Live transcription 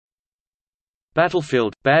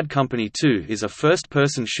Battlefield – Bad Company 2 is a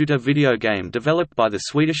first-person shooter video game developed by the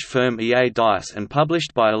Swedish firm EA DICE and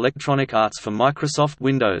published by Electronic Arts for Microsoft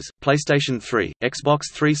Windows, PlayStation 3, Xbox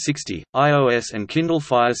 360, iOS and Kindle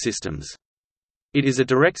Fire systems. It is a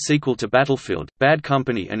direct sequel to Battlefield – Bad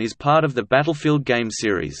Company and is part of the Battlefield game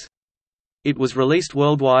series. It was released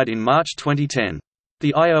worldwide in March 2010.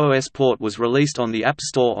 The iOS port was released on the App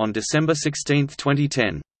Store on December 16,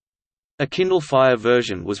 2010. A Kindle Fire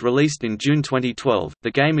version was released in June 2012.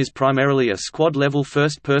 The game is primarily a squad-level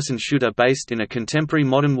first-person shooter based in a contemporary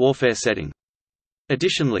modern warfare setting.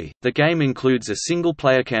 Additionally, the game includes a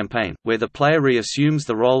single-player campaign, where the player reassumes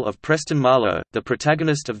the role of Preston Marlowe, the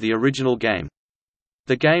protagonist of the original game.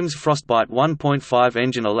 The game's Frostbite 1.5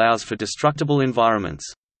 engine allows for destructible environments.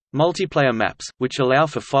 Multiplayer maps, which allow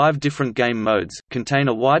for 5 different game modes, contain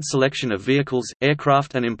a wide selection of vehicles,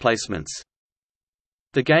 aircraft and emplacements.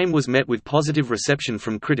 The game was met with positive reception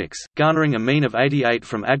from critics, garnering a mean of 88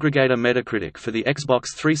 from aggregator Metacritic for the Xbox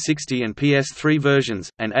 360 and PS3 versions,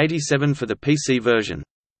 and 87 for the PC version.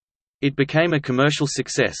 It became a commercial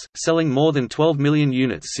success, selling more than 12 million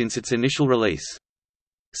units since its initial release.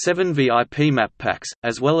 7 VIP map packs,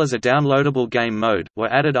 as well as a downloadable game mode,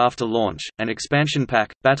 were added after launch. An expansion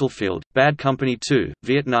pack, Battlefield – Bad Company 2 –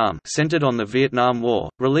 Vietnam, centered on the Vietnam War,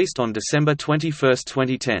 released on December 21,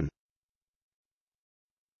 2010.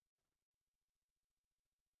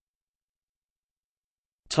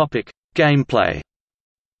 Gameplay.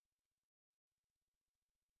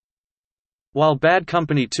 While Bad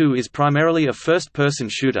Company 2 is primarily a first-person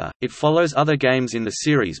shooter, it follows other games in the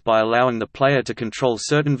series by allowing the player to control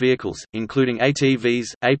certain vehicles, including ATVs,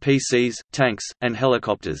 APCs, tanks, and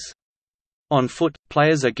helicopters. On foot,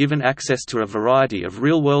 players are given access to a variety of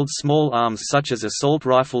real-world small arms such as assault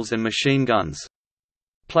rifles and machine guns.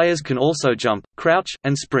 Players can also jump, crouch,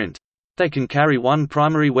 and sprint. They can carry one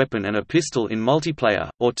primary weapon and a pistol in multiplayer,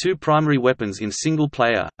 or 2 primary weapons in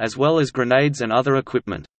single-player, as well as grenades and other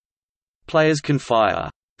equipment. Players can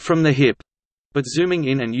fire from the hip, but zooming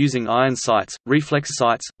in and using iron sights, reflex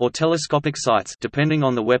sights, or telescopic sights depending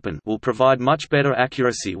on the weapon will provide much better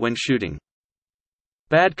accuracy when shooting.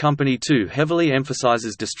 Bad Company 2 heavily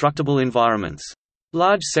emphasizes destructible environments.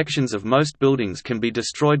 Large sections of most buildings can be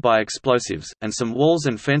destroyed by explosives, and some walls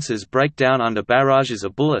and fences break down under barrages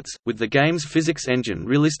of bullets, with the game's physics engine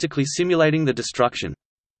realistically simulating the destruction.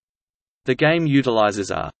 The game utilizes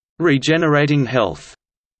a regenerating health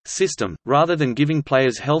system, rather than giving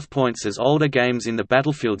players health points as older games in the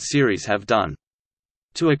Battlefield series have done.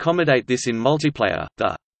 To accommodate this in multiplayer,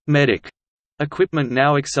 the medic equipment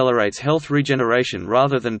now accelerates health regeneration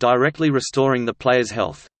rather than directly restoring the player's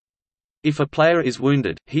health. If a player is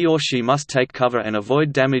wounded, he or she must take cover and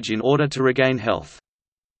avoid damage in order to regain health.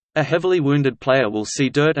 A heavily wounded player will see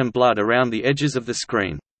dirt and blood around the edges of the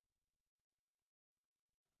screen.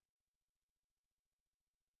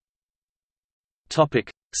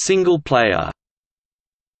 Single player.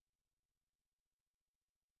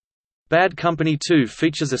 Bad Company 2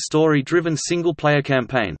 features a story-driven single-player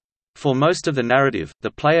campaign. For most of the narrative,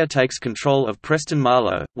 the player takes control of Preston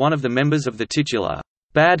Marlowe, one of the members of the titular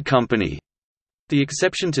Bad Company. The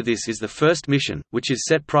exception to this is the first mission, which is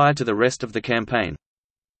set prior to the rest of the campaign.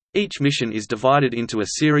 Each mission is divided into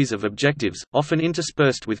a series of objectives, often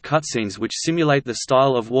interspersed with cutscenes which simulate the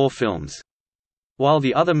style of war films. While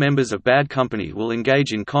the other members of Bad Company will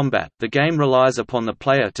engage in combat, the game relies upon the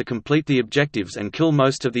player to complete the objectives and kill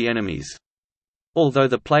most of the enemies. Although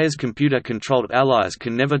the player's computer-controlled allies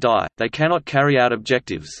can never die, they cannot carry out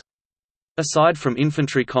objectives. Aside from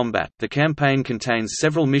infantry combat, the campaign contains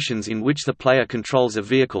several missions in which the player controls a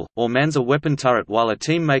vehicle, or mans a weapon turret while a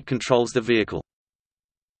teammate controls the vehicle.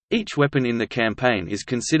 Each weapon in the campaign is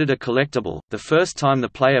considered a collectible. The first time the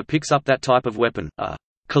player picks up that type of weapon, a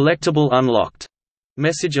collectible unlocked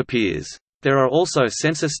message appears. There are also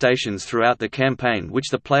sensor stations throughout the campaign which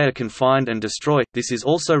the player can find and destroy. This is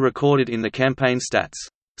also recorded in the campaign stats.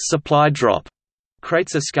 Supply drop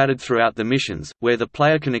crates are scattered throughout the missions, where the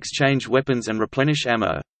player can exchange weapons and replenish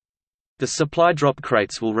ammo. The supply drop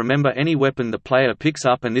crates will remember any weapon the player picks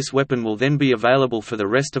up, and this weapon will then be available for the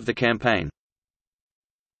rest of the campaign.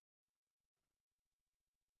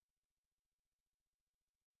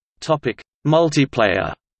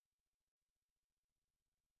 Multiplayer.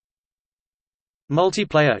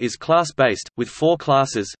 Multiplayer is class-based, with 4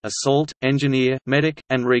 classes: Assault, Engineer, Medic,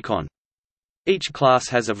 and Recon. Each class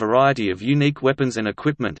has a variety of unique weapons and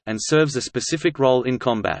equipment, and serves a specific role in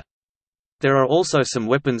combat. There are also some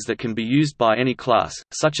weapons that can be used by any class,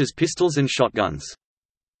 such as pistols and shotguns.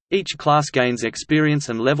 Each class gains experience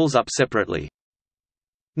and levels up separately.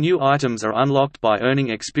 New items are unlocked by earning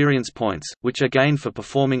experience points, which are gained for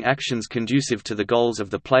performing actions conducive to the goals of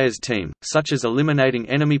the player's team, such as eliminating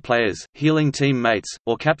enemy players, healing team mates,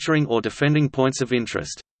 or capturing or defending points of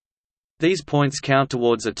interest. These points count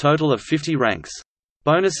towards a total of 50 ranks.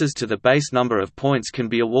 Bonuses to the base number of points can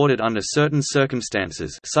be awarded under certain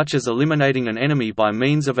circumstances, such as eliminating an enemy by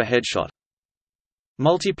means of a headshot.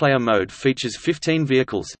 Multiplayer mode features 15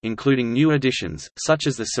 vehicles, including new additions, such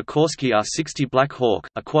as the Sikorsky R-60 Black Hawk,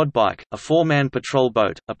 a quad bike, a 4-man patrol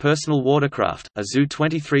boat, a personal watercraft, a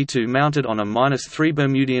Zu-23-2 mounted on a -$3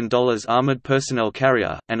 Bermudian armored personnel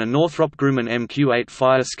carrier, and a Northrop Grumman MQ-8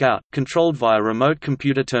 Fire Scout, controlled via remote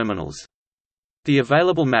computer terminals. The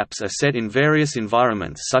available maps are set in various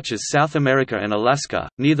environments such as South America and Alaska,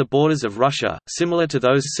 near the borders of Russia, similar to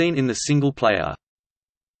those seen in the single-player.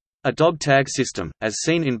 A dog tag system, as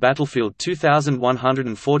seen in Battlefield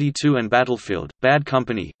 2142 and Battlefield: Bad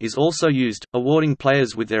Company, is also used, awarding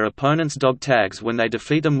players with their opponent's dog tags when they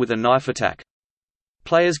defeat them with a knife attack.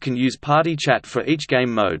 Players can use party chat for each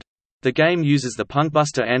game mode. The game uses the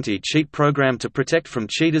Punkbuster anti-cheat program to protect from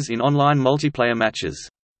cheaters in online multiplayer matches.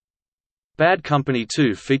 Bad Company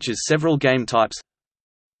 2 features several game types.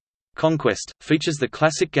 Conquest features the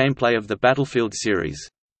classic gameplay of the Battlefield series.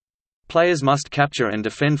 Players must capture and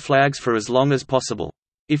defend flags for as long as possible.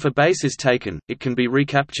 If a base is taken, it can be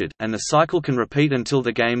recaptured, and the cycle can repeat until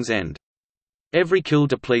the game's end. Every kill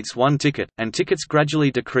depletes one ticket, and tickets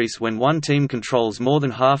gradually decrease when one team controls more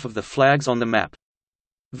than half of the flags on the map.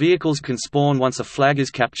 Vehicles can spawn once a flag is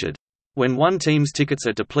captured. When one team's tickets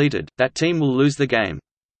are depleted, that team will lose the game.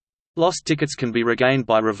 Lost tickets can be regained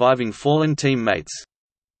by reviving fallen teammates.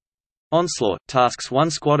 Onslaught tasks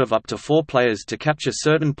one squad of up to 4 players to capture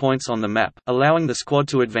certain points on the map, allowing the squad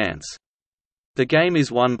to advance. The game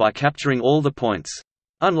is won by capturing all the points.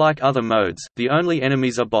 Unlike other modes, the only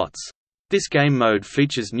enemies are bots. This game mode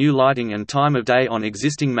features new lighting and time of day on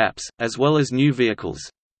existing maps, as well as new vehicles.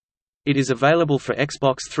 It is available for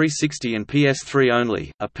Xbox 360 and PS3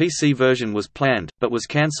 only. A PC version was planned, but was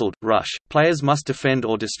cancelled. Rush. Players must defend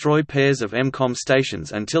or destroy pairs of MCOM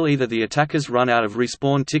stations until either the attackers run out of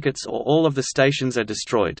respawn tickets or all of the stations are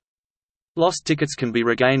destroyed. Lost tickets can be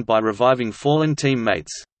regained by reviving fallen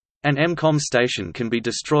teammates. An MCOM station can be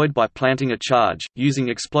destroyed by planting a charge, using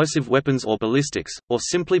explosive weapons or ballistics, or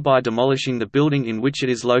simply by demolishing the building in which it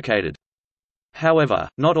is located. However,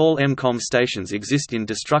 not all MCOM stations exist in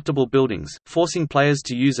destructible buildings, forcing players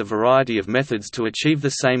to use a variety of methods to achieve the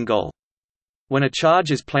same goal. When a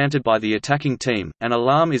charge is planted by the attacking team, an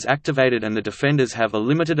alarm is activated and the defenders have a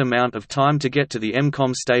limited amount of time to get to the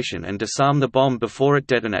MCOM station and disarm the bomb before it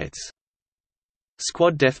detonates.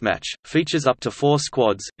 Squad Deathmatch features up to 4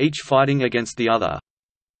 squads, each fighting against the other.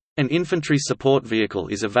 An infantry support vehicle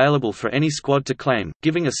is available for any squad to claim,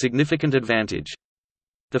 giving a significant advantage.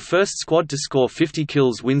 The first squad to score 50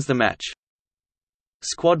 kills wins the match.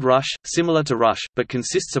 Squad Rush, similar to Rush, but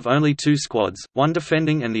consists of only 2 squads, one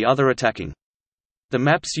defending and the other attacking. The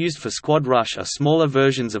maps used for Squad Rush are smaller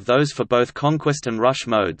versions of those for both Conquest and Rush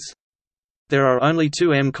modes. There are only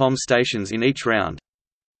 2 MCOM stations in each round.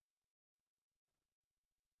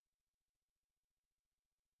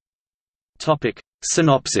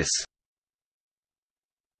 Synopsis.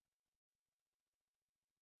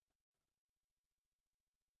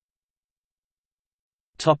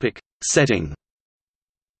 Setting.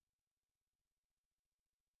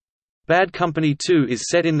 Bad Company 2 is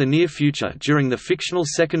set in the near future during the fictional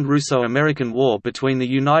Second Russo-American War between the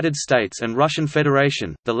United States and Russian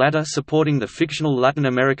Federation, the latter supporting the fictional Latin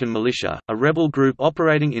American militia, a rebel group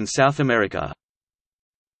operating in South America.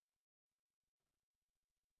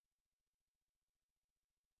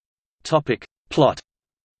 Plot.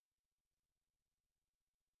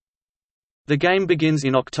 The game begins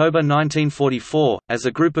in October 1944, as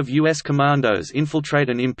a group of U.S. commandos infiltrate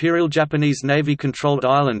an Imperial Japanese Navy-controlled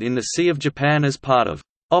island in the Sea of Japan as part of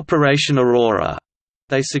Operation Aurora.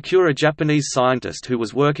 They secure a Japanese scientist who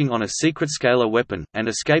was working on a secret scalar weapon, and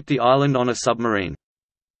escape the island on a submarine.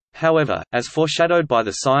 However, as foreshadowed by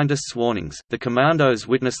the scientist's warnings, the commandos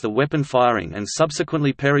witness the weapon firing and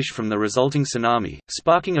subsequently perish from the resulting tsunami,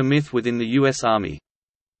 sparking a myth within the U.S. Army.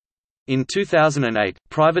 In 2008,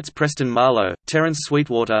 Privates Preston Marlowe, Terence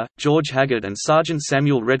Sweetwater, George Haggard and Sergeant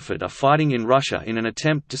Samuel Redford are fighting in Russia in an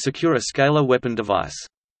attempt to secure a scalar weapon device.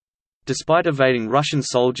 Despite evading Russian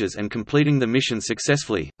soldiers and completing the mission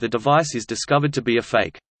successfully, the device is discovered to be a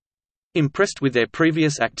fake. Impressed with their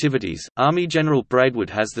previous activities, Army General Braidwood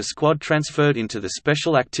has the squad transferred into the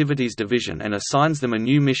Special Activities Division and assigns them a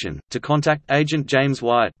new mission, to contact Agent James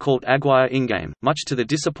Wyatt, called Aguirre in-game, much to the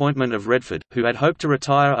disappointment of Redford, who had hoped to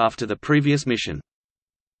retire after the previous mission.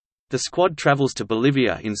 The squad travels to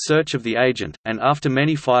Bolivia in search of the agent, and after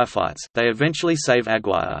many firefights, they eventually save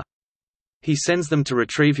Aguirre. He sends them to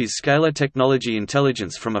retrieve his scalar technology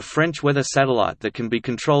intelligence from a French weather satellite that can be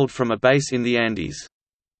controlled from a base in the Andes.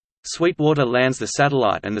 Sweetwater lands the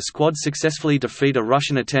satellite and the squad successfully defeat a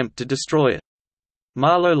Russian attempt to destroy it.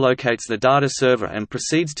 Marlowe locates the data server and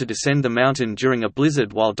proceeds to descend the mountain during a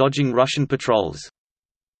blizzard while dodging Russian patrols.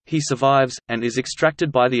 He survives, and is extracted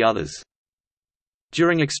by the others.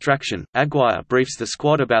 During extraction, Aguirre briefs the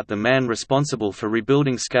squad about the man responsible for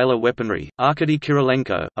rebuilding scalar weaponry, Arkady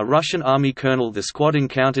Kirilenko, a Russian army colonel the squad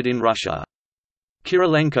encountered in Russia.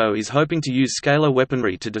 Kirilenko is hoping to use scalar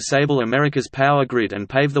weaponry to disable America's power grid and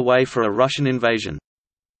pave the way for a Russian invasion.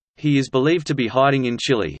 He is believed to be hiding in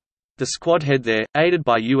Chile. The squad head there, aided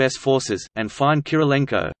by U.S. forces, and find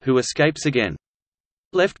Kirilenko, who escapes again.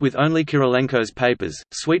 Left with only Kirilenko's papers,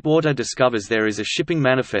 Sweetwater discovers there is a shipping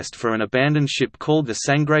manifest for an abandoned ship called the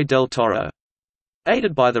Sangre del Toro.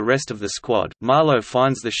 Aided by the rest of the squad, Marlowe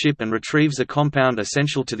finds the ship and retrieves a compound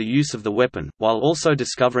essential to the use of the weapon, while also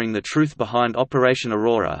discovering the truth behind Operation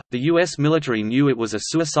Aurora. The U.S. military knew it was a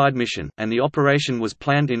suicide mission, and the operation was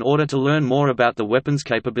planned in order to learn more about the weapon's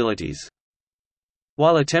capabilities.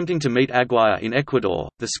 While attempting to meet Aguirre in Ecuador,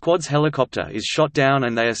 the squad's helicopter is shot down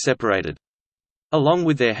and they are separated. Along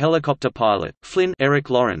with their helicopter pilot, Flynn Eric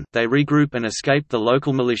Lauren, they regroup and escape the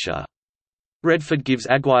local militia. Redford gives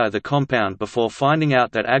Aguirre the compound before finding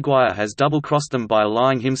out that Aguirre has double-crossed them by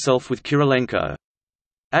allying himself with Kirilenko.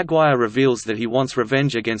 Aguirre reveals that he wants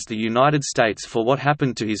revenge against the United States for what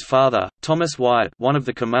happened to his father, Thomas Wyatt, one of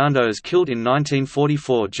the commandos killed in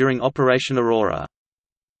 1944 during Operation Aurora.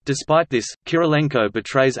 Despite this, Kirilenko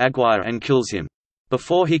betrays Aguirre and kills him.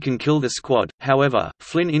 Before he can kill the squad, however,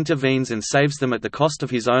 Flynn intervenes and saves them at the cost of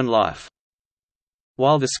his own life.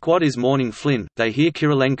 While the squad is mourning Flynn, they hear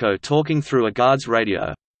Kirilenko talking through a guard's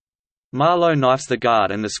radio. Marlowe knifes the guard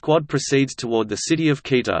and the squad proceeds toward the city of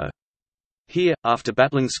Quito. Here, after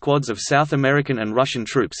battling squads of South American and Russian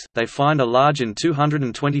troops, they find a large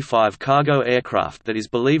An-225 cargo aircraft that is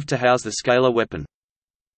believed to house the scalar weapon.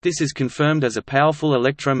 This is confirmed as a powerful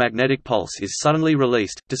electromagnetic pulse is suddenly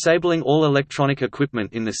released, disabling all electronic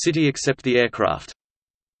equipment in the city except the aircraft.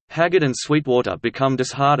 Haggard and Sweetwater become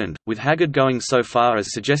disheartened, with Haggard going so far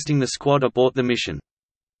as suggesting the squad abort the mission.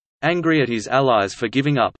 Angry at his allies for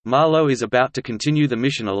giving up, Marlowe is about to continue the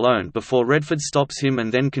mission alone before Redford stops him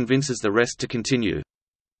and then convinces the rest to continue.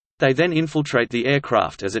 They then infiltrate the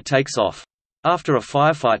aircraft as it takes off. After a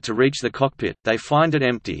firefight to reach the cockpit, they find it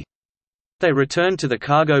empty. They return to the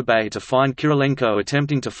cargo bay to find Kirilenko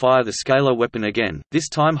attempting to fire the scalar weapon again, this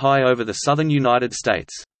time high over the southern United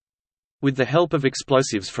States. With the help of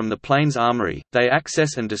explosives from the plane's armory, they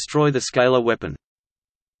access and destroy the scalar weapon.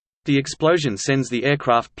 The explosion sends the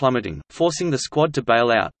aircraft plummeting, forcing the squad to bail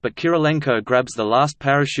out, but Kirilenko grabs the last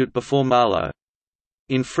parachute before Marlowe.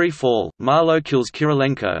 In free fall, Marlowe kills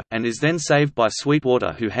Kirilenko, and is then saved by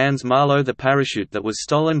Sweetwater, who hands Marlowe the parachute that was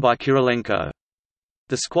stolen by Kirilenko.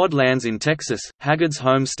 The squad lands in Texas, Haggard's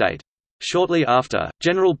home state. Shortly after,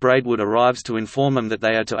 General Braidwood arrives to inform them that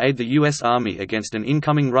they are to aid the U.S. Army against an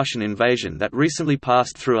incoming Russian invasion that recently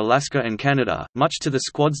passed through Alaska and Canada, much to the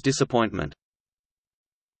squad's disappointment.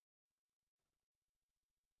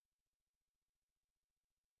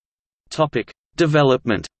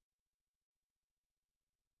 Development.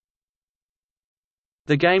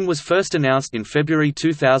 The game was first announced in February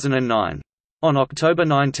 2009. On October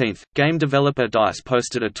 19, game developer DICE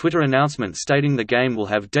posted a Twitter announcement stating the game will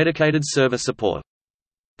have dedicated server support.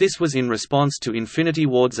 This was in response to Infinity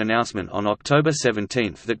Ward's announcement on October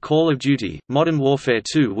 17 that Call of Duty: Modern Warfare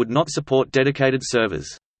 2 would not support dedicated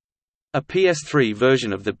servers. A PS3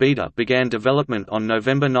 version of the beta began development on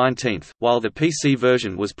November 19, while the PC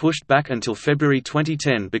version was pushed back until February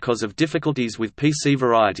 2010 because of difficulties with PC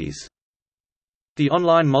varieties. The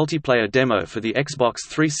online multiplayer demo for the Xbox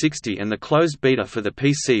 360 and the closed beta for the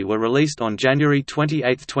PC were released on January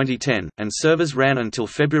 28, 2010, and servers ran until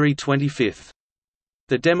February 25.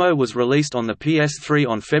 The demo was released on the PS3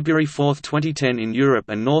 on February 4, 2010 in Europe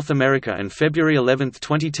and North America and February 11,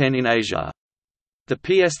 2010 in Asia. The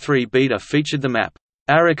PS3 beta featured the map,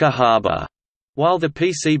 Arica Harbor, while the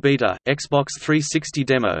PC beta, Xbox 360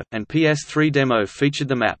 demo, and PS3 demo featured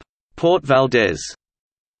the map, Port Valdez.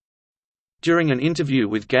 During an interview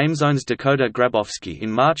with GameZone's Dakota Grabowski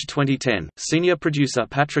in March 2010, senior producer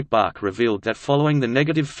Patrick Bach revealed that following the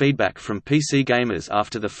negative feedback from PC gamers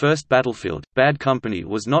after the first Battlefield, Bad Company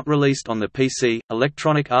was not released on the PC.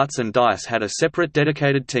 Electronic Arts and DICE had a separate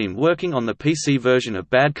dedicated team working on the PC version of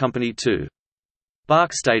Bad Company 2.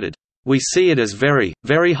 Bach stated, "We see it as very,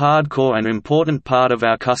 very hardcore and important part of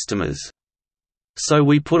our customers. so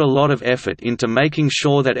we put a lot of effort into making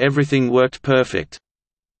sure that everything worked perfect."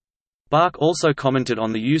 Bark also commented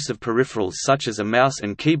on the use of peripherals such as a mouse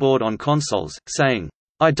and keyboard on consoles, saying,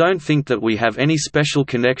 "I don't think that we have any special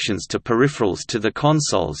connections to peripherals to the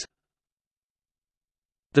consoles.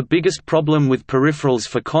 The biggest problem with peripherals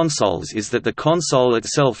for consoles is that the console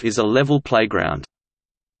itself is a level playground.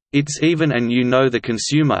 It's even, and you know the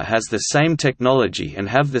consumer has the same technology and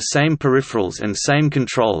have the same peripherals and same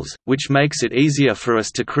controls, which makes it easier for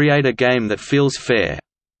us to create a game that feels fair.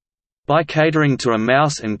 By catering to a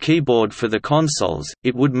mouse and keyboard for the consoles,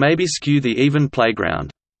 it would maybe skew the even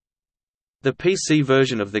playground." The PC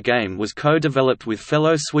version of the game was co-developed with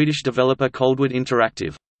fellow Swedish developer Coldwood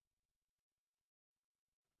Interactive.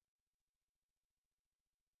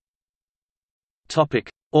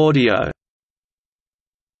 Audio.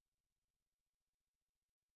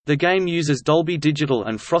 The game uses Dolby Digital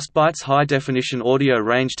and Frostbite's high-definition audio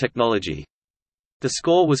range technology. The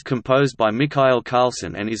score was composed by Mikael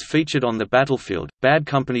Karlsson and is featured on the Battlefield, Bad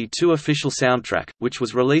Company 2 official soundtrack, which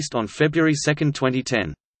was released on February 2,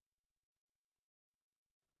 2010.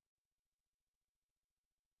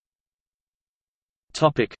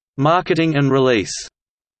 Marketing and release.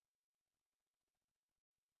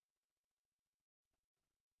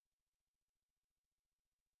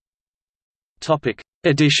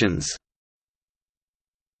 Editions.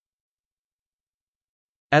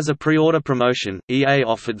 As a pre-order promotion, EA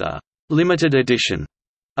offered the limited edition,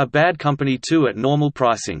 a Bad Company 2 at normal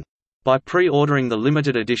pricing. By pre-ordering the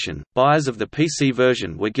limited edition, buyers of the PC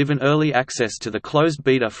version were given early access to the closed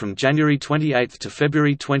beta from January 28 to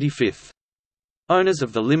February 25. Owners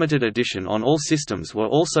of the limited edition on all systems were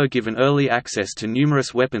also given early access to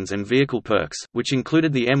numerous weapons and vehicle perks, which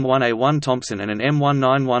included the M1A1 Thompson and an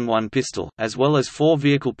M1911 pistol, as well as 4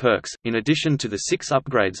 vehicle perks, in addition to the 6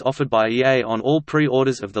 upgrades offered by EA on all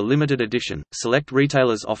pre-orders of the limited edition. Select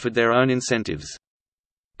retailers offered their own incentives.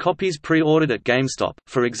 Copies pre-ordered at GameStop,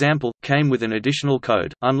 for example, came with an additional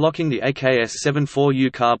code, unlocking the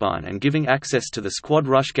AKS-74U carbine and giving access to the Squad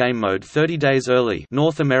Rush game mode 30 days early,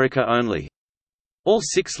 North America only. All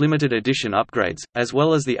 6 limited edition upgrades, as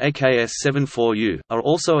well as the AKS-74U, are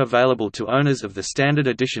also available to owners of the standard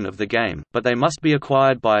edition of the game, but they must be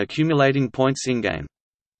acquired by accumulating points in-game.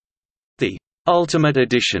 The Ultimate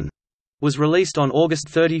Edition was released on August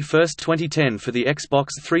 31, 2010 for the Xbox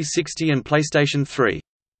 360 and PlayStation 3.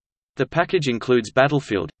 The package includes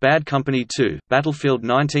Battlefield, Bad Company 2, Battlefield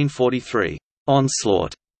 1943,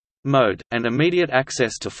 Onslaught mode, and immediate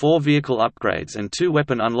access to 4 vehicle upgrades and 2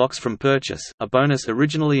 weapon unlocks from purchase, a bonus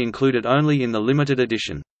originally included only in the limited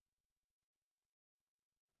edition.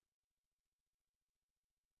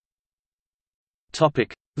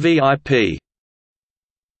 VIP.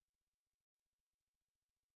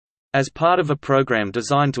 As part of a program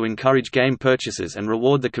designed to encourage game purchases and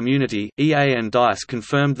reward the community, EA and DICE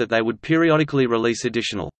confirmed that they would periodically release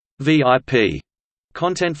additional VIP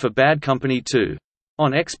content for Bad Company 2.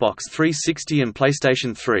 On Xbox 360 and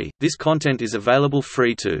PlayStation 3, this content is available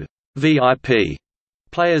free to VIP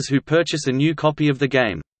players who purchase a new copy of the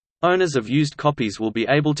game. Owners of used copies will be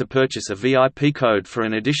able to purchase a VIP code for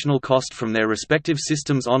an additional cost from their respective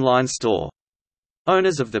system's online store.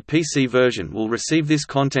 Owners of the PC version will receive this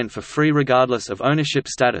content for free regardless of ownership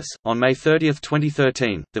status. On May 30,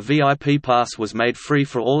 2013, the VIP Pass was made free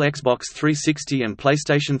for all Xbox 360 and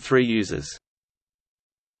PlayStation 3 users.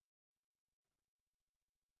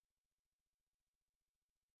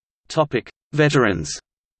 Veterans.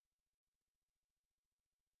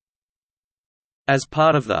 As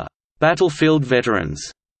part of the Battlefield Veterans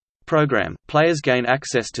program, players gain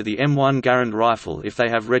access to the M1 Garand rifle if they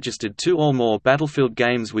have registered 2 or more Battlefield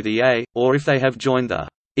games with EA, or if they have joined the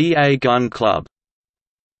EA Gun Club.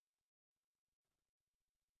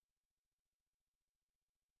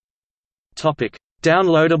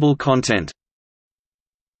 Downloadable content.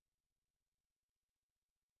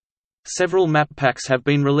 Several map packs have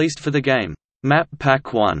been released for the game. Map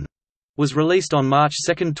Pack 1 was released on March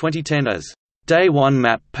 2, 2010 as Day 1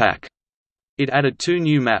 Map Pack. It added 2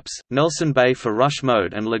 new maps, Nelson Bay for Rush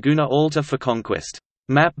mode and Laguna Alta for Conquest.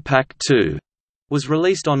 Map Pack 2 was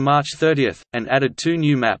released on March 30, and added 2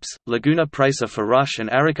 new maps, Laguna Presa for Rush and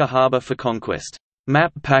Arica Harbor for Conquest.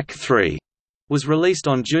 Map Pack 3 was released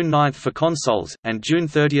on June 9 for consoles, and June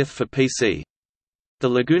 30 for PC. The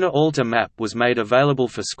Laguna Alta map was made available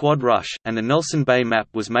for Squad Rush, and the Nelson Bay map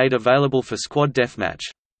was made available for Squad Deathmatch.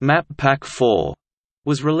 Map Pack 4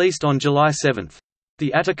 was released on July 7.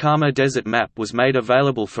 The Atacama Desert map was made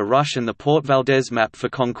available for Rush and the Port Valdez map for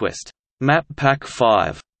Conquest. Map Pack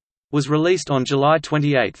 5 was released on July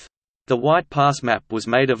 28. The White Pass map was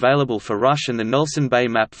made available for Rush and the Nelson Bay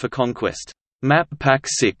map for Conquest. Map Pack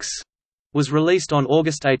 6 was released on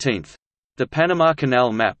August 18. The Panama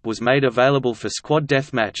Canal map was made available for Squad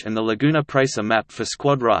Deathmatch, and the Laguna Presa map for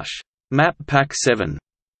Squad Rush. Map Pack 7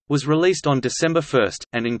 was released on December 1,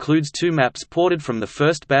 and includes 2 maps ported from the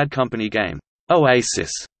first Bad Company game,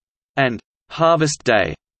 Oasis, and Harvest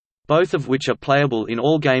Day, both of which are playable in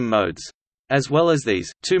all game modes. As well as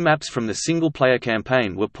these, 2 maps from the single-player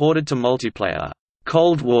campaign were ported to multiplayer.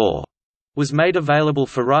 Cold War was made available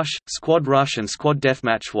for Rush, Squad Rush and Squad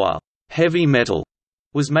Deathmatch, while Heavy Metal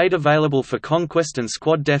was made available for Conquest and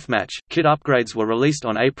Squad Deathmatch. Kit upgrades were released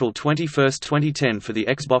on April 21, 2010 for the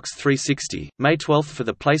Xbox 360, May 12 for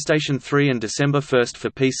the PlayStation 3 and December 1 for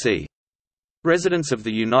PC. Residents of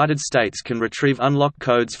the United States can retrieve unlock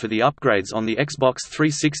codes for the upgrades on the Xbox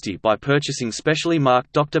 360 by purchasing specially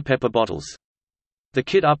marked Dr. Pepper bottles. The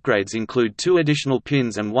kit upgrades include 2 additional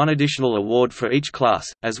pins and 1 additional award for each class,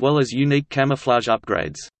 as well as unique camouflage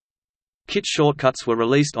upgrades. Kit shortcuts were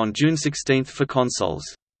released on June 16 for consoles.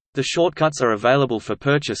 The shortcuts are available for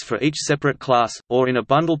purchase for each separate class, or in a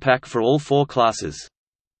bundle pack for all 4 classes.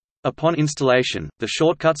 Upon installation, the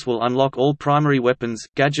shortcuts will unlock all primary weapons,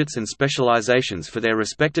 gadgets and specializations for their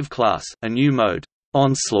respective class. A new mode,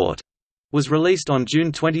 Onslaught, was released on June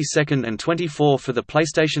 22 and 24 for the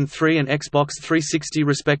PlayStation 3 and Xbox 360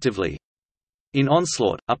 respectively. In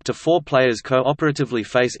Onslaught, up to 4 players cooperatively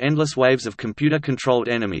face endless waves of computer-controlled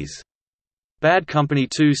enemies. Bad Company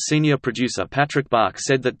 2's senior producer Patrick Bach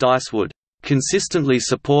said that DICE would consistently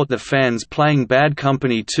support the fans playing Bad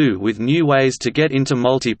Company 2 with new ways to get into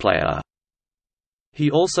multiplayer. He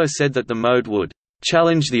also said that the mode would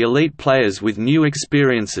challenge the elite players with new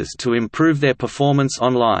experiences to improve their performance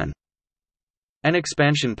online. An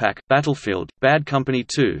expansion pack, Battlefield, Bad Company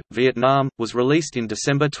 2, Vietnam, was released in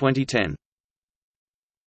December 2010.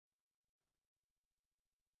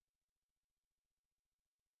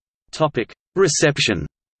 Reception.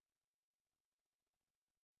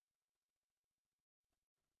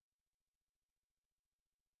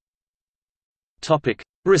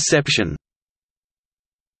 Reception.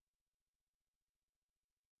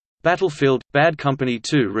 Battlefield, Bad Company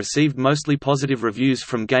 2 received mostly positive reviews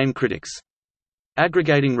from game critics.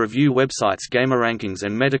 Aggregating review websites GamerRankings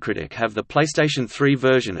and Metacritic have the PlayStation 3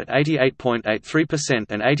 version at 88.83%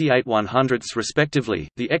 and 88/100ths respectively,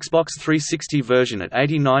 the Xbox 360 version at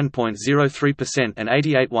 89.03% and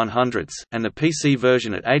 88/100ths, and the PC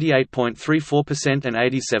version at 88.34% and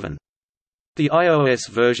 87. The iOS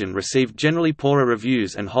version received generally poorer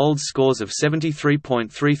reviews and holds scores of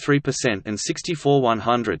 73.33% and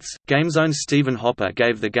 64/100ths. GameZone's Stephen Hopper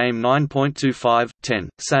gave the game 9.25/10,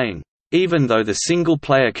 saying, "Even though the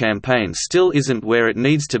single-player campaign still isn't where it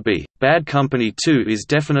needs to be, Bad Company 2 is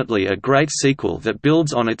definitely a great sequel that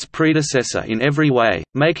builds on its predecessor in every way,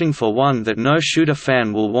 making for one that no shooter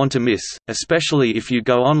fan will want to miss, especially if you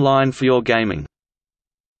go online for your gaming."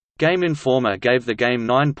 Game Informer gave the game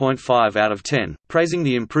 9.5 out of 10, praising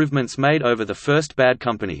the improvements made over the first Bad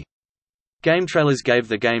Company. GameTrailers gave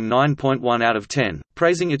the game 9.1 out of 10,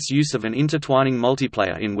 praising its use of an intertwining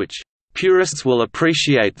multiplayer in which purists will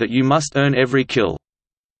appreciate that you must earn every kill.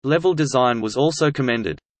 Level design was also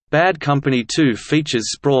commended. Bad Company 2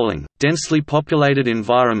 features sprawling, densely populated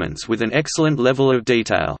environments with an excellent level of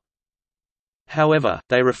detail. However,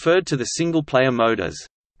 they referred to the single-player mode as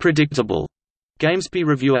predictable. GameSpy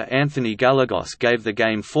reviewer Anthony Gallegos gave the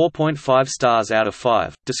game 4.5 stars out of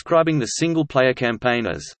 5, describing the single-player campaign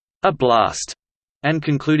as a blast, and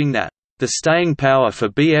concluding that the staying power for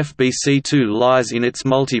BFBC2 lies in its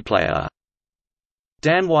multiplayer.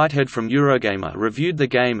 Dan Whitehead from Eurogamer reviewed the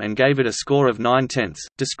game and gave it a score of 9/10,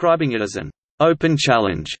 describing it as an open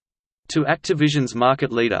challenge to Activision's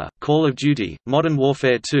market leader, Call of Duty, Modern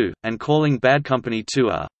Warfare 2, and calling Bad Company 2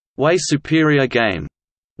 a way superior game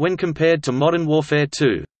when compared to Modern Warfare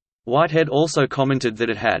 2. Whitehead also commented that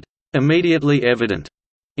it had immediately evident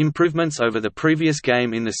improvements over the previous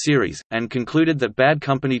game in the series, and concluded that Bad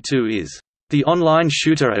Company 2 is the online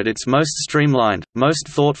shooter at its most streamlined, most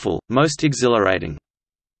thoughtful, most exhilarating.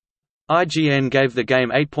 IGN gave the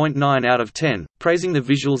game 8.9 out of 10, praising the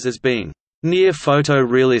visuals as being near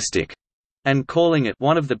photo-realistic, and calling it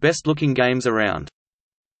one of the best-looking games around.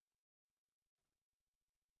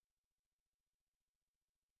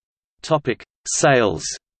 Sales.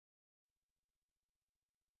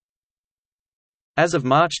 As of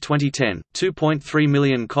March 2010, 2.3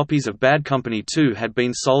 million copies of Bad Company 2 had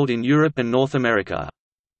been sold in Europe and North America.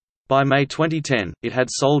 By May 2010, it had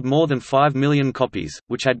sold more than 5 million copies,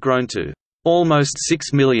 which had grown to almost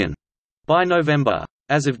 6 million by November.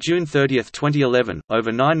 As of June 30, 2011,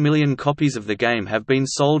 over 9 million copies of the game have been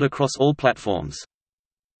sold across all platforms.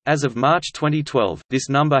 As of March 2012, this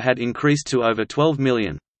number had increased to over 12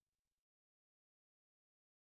 million.